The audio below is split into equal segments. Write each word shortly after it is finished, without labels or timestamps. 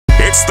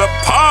It's the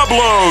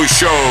Pablo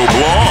Show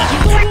blog.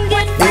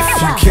 If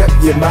you kept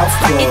your mouth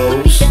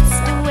closed,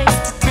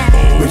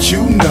 but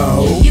you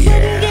know.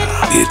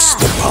 Yeah, it's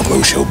the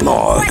Pablo Show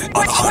blog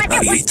on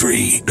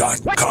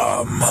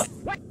hot983.com.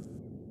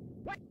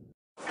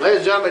 Ladies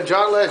and gentlemen,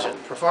 John Legend,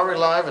 performing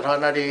live at Hot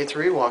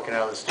 98.3, walking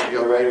out of the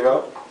studio. You ready to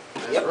go?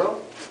 Let's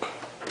roll.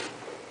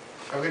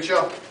 Have a good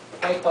show.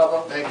 Thanks,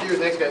 Pablo. Thank you.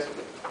 Thanks, guys.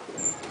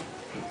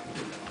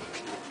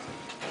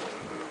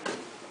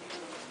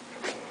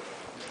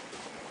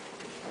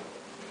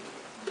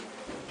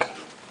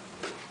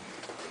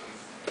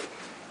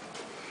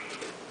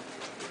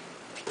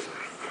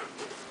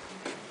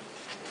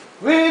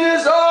 We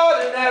just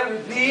ordinary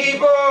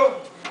people.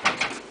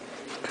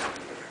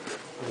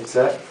 What's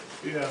that?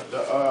 Yeah,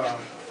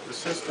 the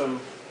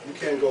system, you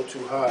can't go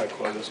too high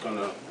because it's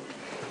gonna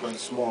run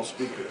small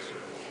speakers.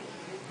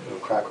 It'll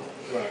crackle.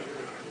 Right.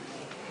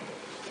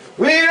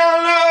 We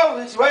don't know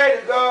which way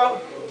to go.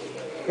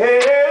 Hey,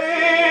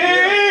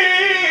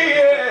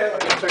 I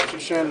can text you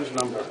Shannon's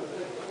number.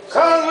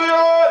 cause we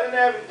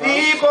ordinary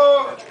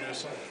people.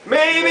 Introduce him.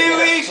 Maybe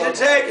we should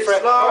take it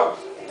slow.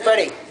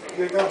 Freddie.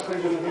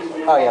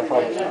 Oh yeah,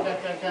 probably.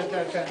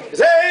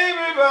 Cause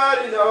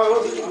everybody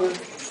knows.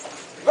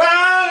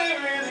 Finally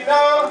really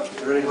knows.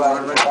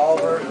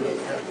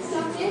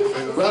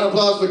 Round of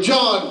applause for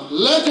John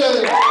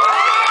Legend.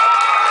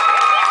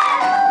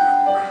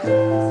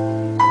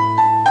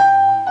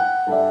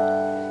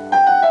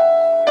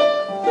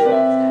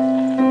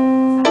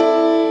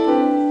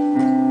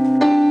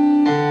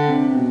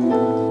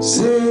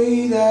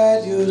 Say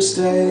that you'll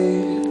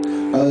stay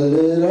a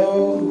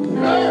little.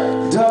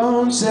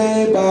 Don't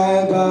say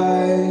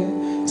bye-bye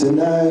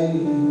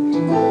tonight.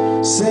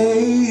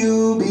 Say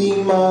you'll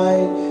be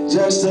mine.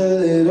 Just a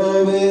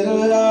little bit of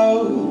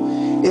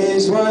love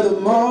is worth a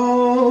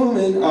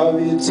moment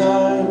of your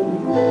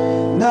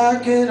time.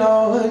 Knocking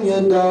on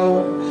your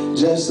door,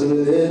 just a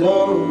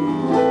little.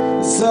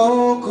 It's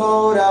so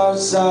cold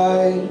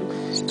outside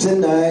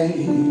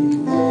tonight.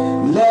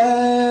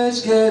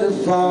 Let's get a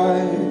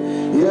fire.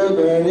 You're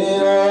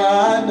burning, oh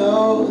I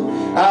know.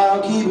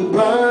 I'll keep it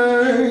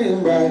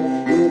burning bright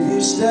if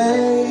you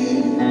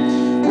stay.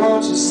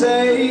 Won't you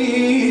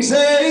save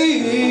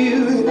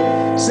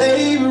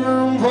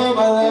room for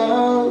my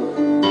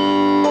love.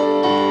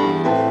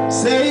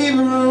 Save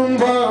room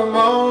for a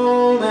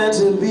moment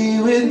to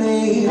be with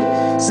me.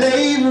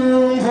 Save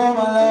room for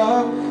my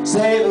love.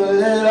 Save a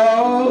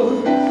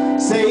little for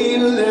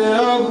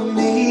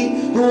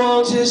me.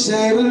 Won't you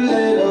save a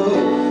little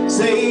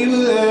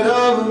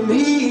for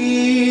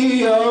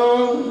me?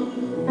 Oh,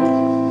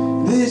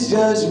 this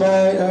just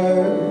might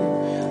hurt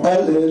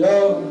a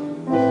little.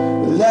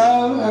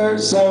 Love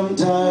hurts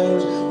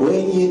sometimes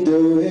when you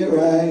do it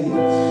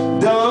right.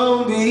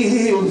 Don't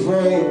be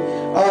afraid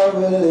of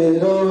a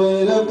little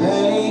bit of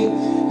pain,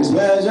 'cause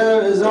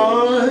pleasure is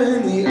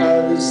on the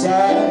other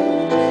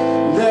side.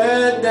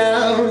 Let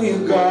down your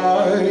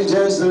guard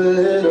just a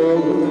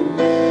little.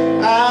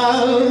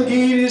 I'll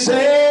keep you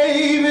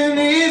safe in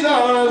these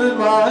arms of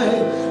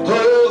mine.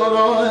 Hold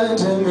on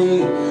to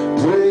me,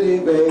 pretty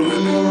baby,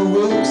 you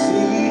will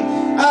see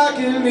I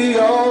can be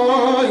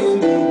all you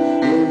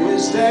need if you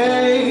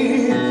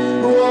stay.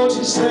 Won't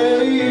you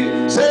save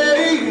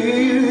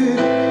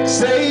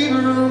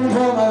room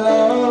for my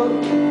love.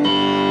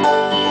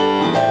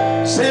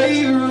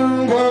 Save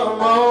room for a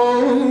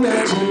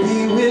moment to be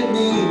with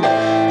me.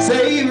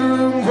 Save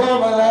room for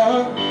my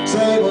love.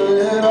 Save a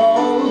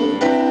little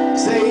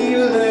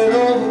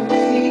for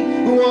me.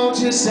 Won't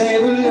you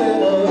save a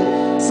little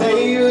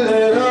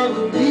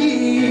for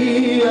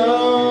me?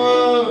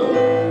 Oh.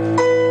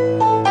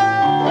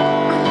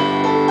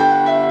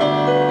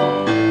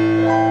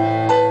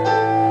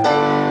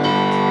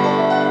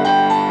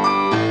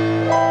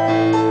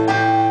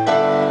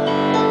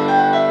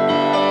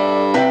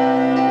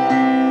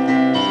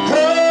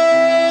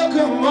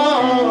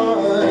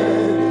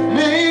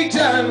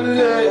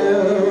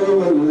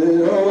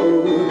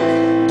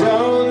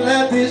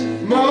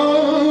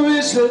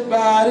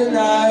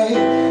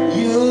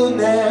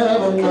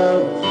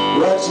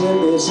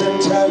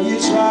 Until you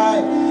try,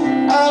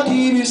 I'll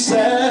keep you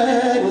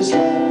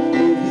satisfied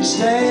if you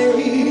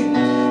stay.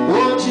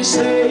 Won't you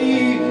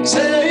save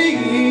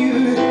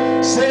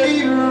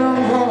room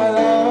for my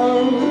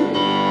love.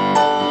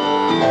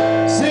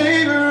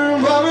 Save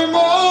room for a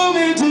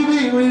moment to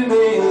be with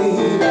me.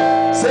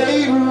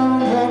 Save room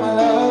for my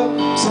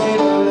love. Save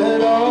a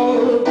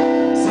little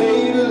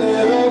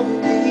for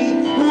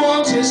me.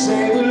 Won't you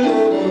save a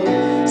little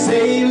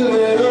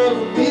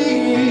for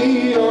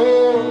me?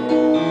 Oh.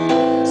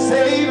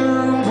 Save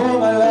room for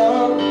my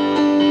love.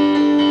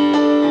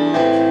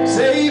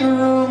 Save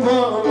room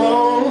for a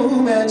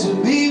moment to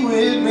be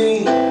with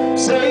me.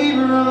 Save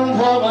room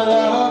for my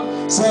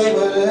love. Save a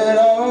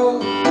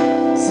little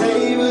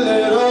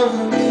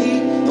for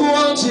me.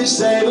 Won't you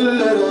save a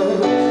little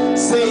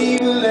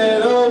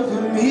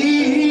for me?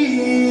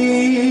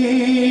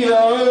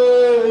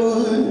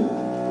 Oh.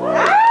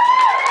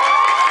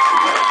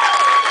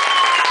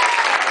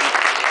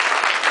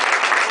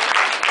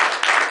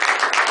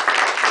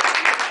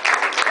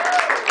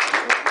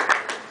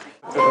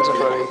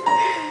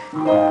 Ready?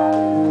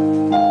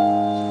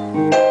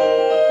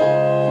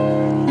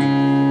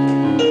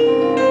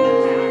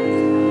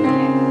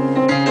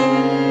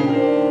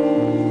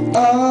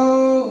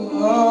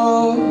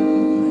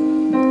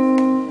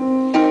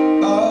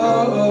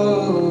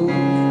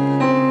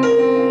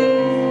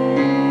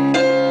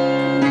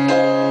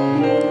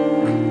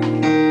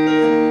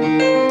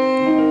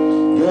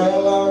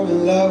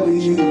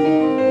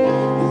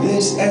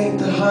 This ain't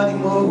the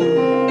honeymoon,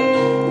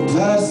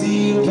 past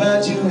the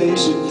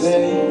infatuation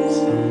phase.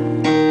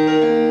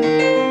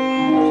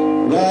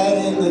 Right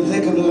in the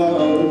thick of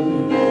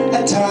love,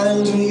 at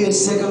times we get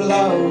sick of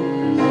love.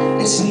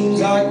 It seems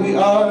like we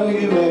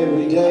argue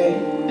every day.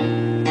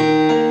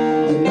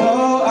 I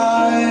know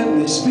I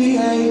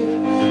misbehave,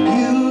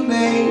 you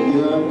made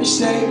your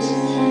mistakes.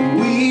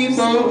 We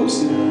both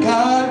still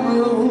got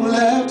room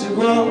left to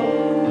grow.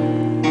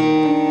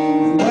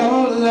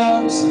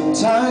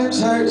 Sometimes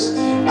hurts,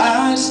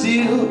 I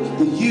steal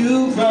the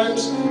you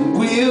first.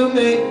 We'll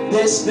make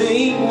this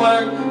thing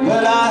work,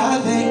 but I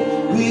think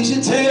we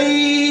should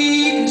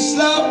take it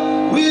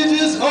slow. We're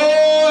just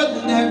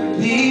ordinary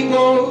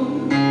people.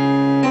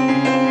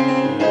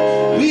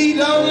 We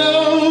don't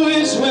know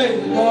which way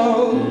to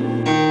go,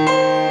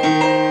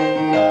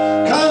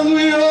 'cause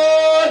we're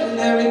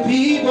ordinary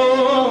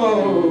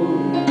people.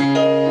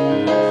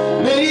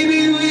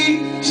 Maybe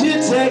we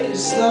should take it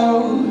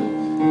slow.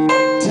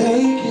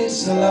 Take it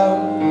slow.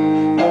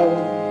 Oh,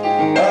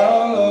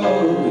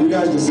 oh, you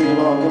guys can sing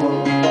along, come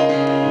on.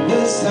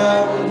 This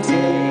time we'll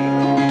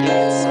take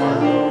it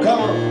slow.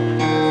 Come on.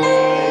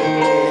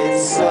 Take it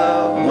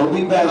slow. Don't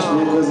be bashful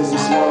because it's a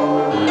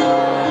small.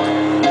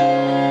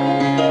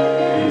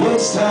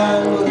 This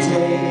time we'll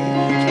take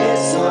it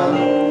slow.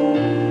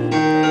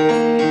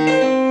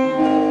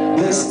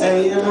 This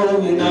ain't a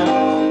movie now,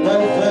 no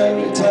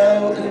fairy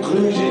tale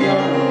conclusion,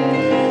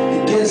 y'all.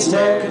 It gets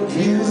more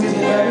confusing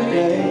every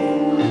day.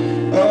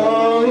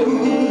 Oh,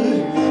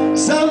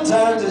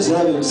 sometimes it's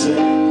heaven sent.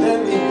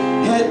 Then we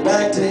head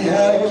back to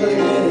hell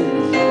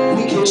again.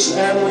 We kiss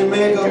and we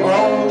make up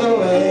all the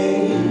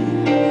way.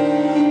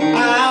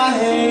 I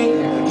hate,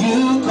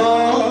 you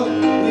call,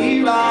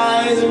 we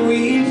rise and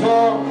we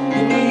fall,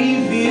 and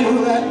we feel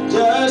like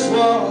just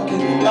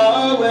walking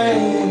away.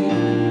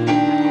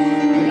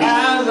 But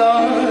as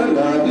our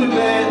love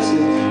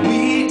advances,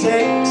 we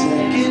take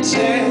second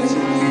chances.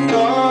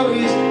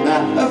 Stories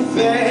not a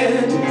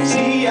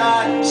fantasy. I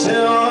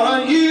tell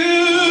on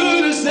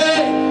you to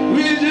say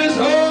we're just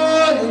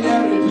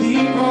ordinary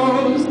people.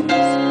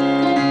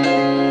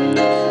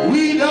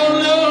 We don't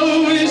know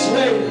which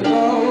way to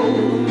go,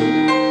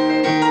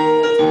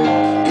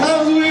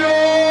 'cause we're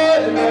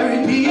ordinary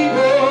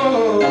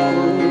people.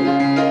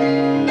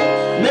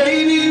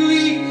 Maybe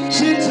we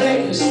should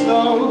take it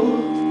slow.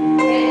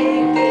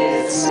 Take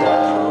it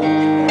slow.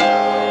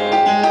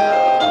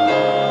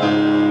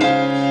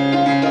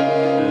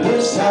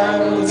 This time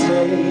we'll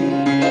take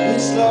it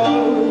slow.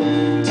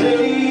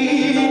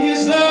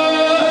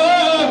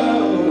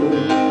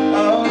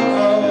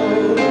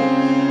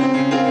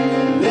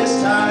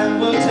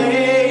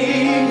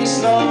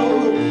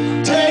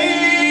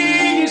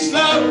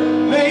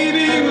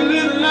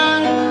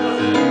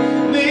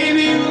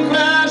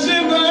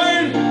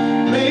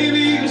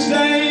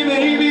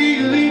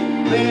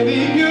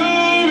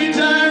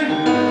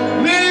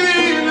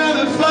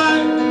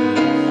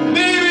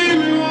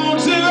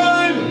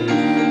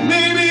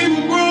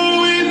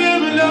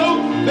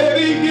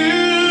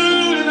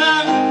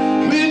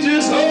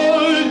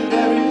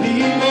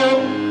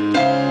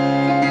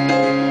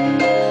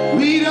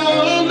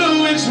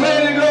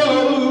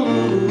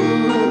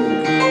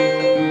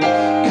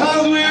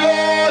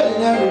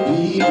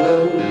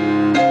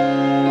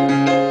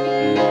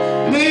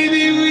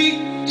 Maybe we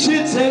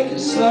should take it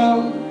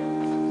slow.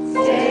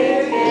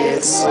 Take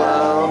it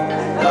slow.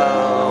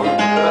 Oh,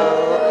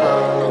 oh,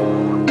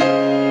 oh.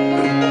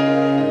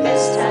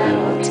 This time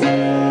we'll take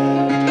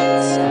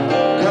it slow.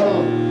 Come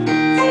on.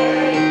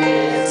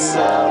 Take it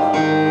slow.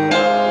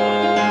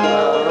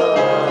 Oh, oh.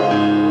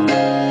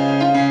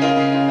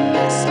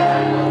 This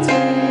time we'll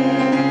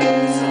take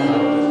it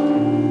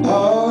slow.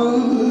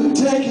 Oh,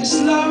 take it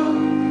slow.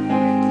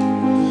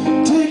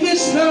 Take it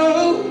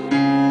slow.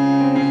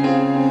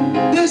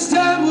 This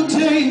time we'll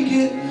take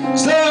it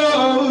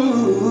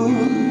slow.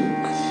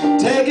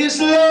 Take it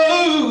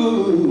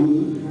slow.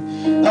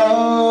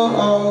 Oh,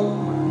 oh.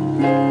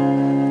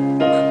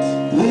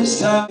 This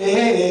time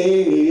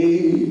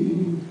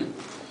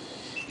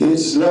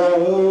it's slow.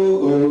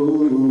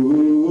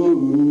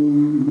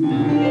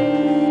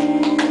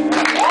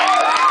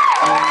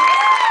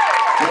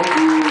 Thank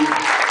you.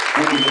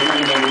 Thank you for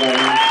coming,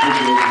 everybody.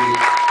 Appreciate you.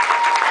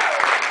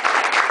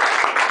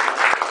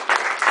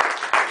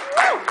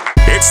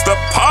 It's the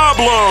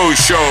Pablo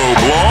Show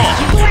blog.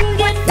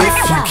 If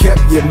you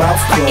kept your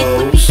mouth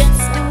closed,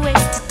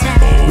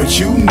 but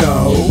you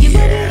know,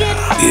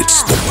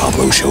 It's the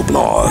Pablo Show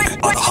blog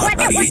on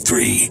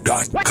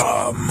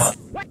hot983.com.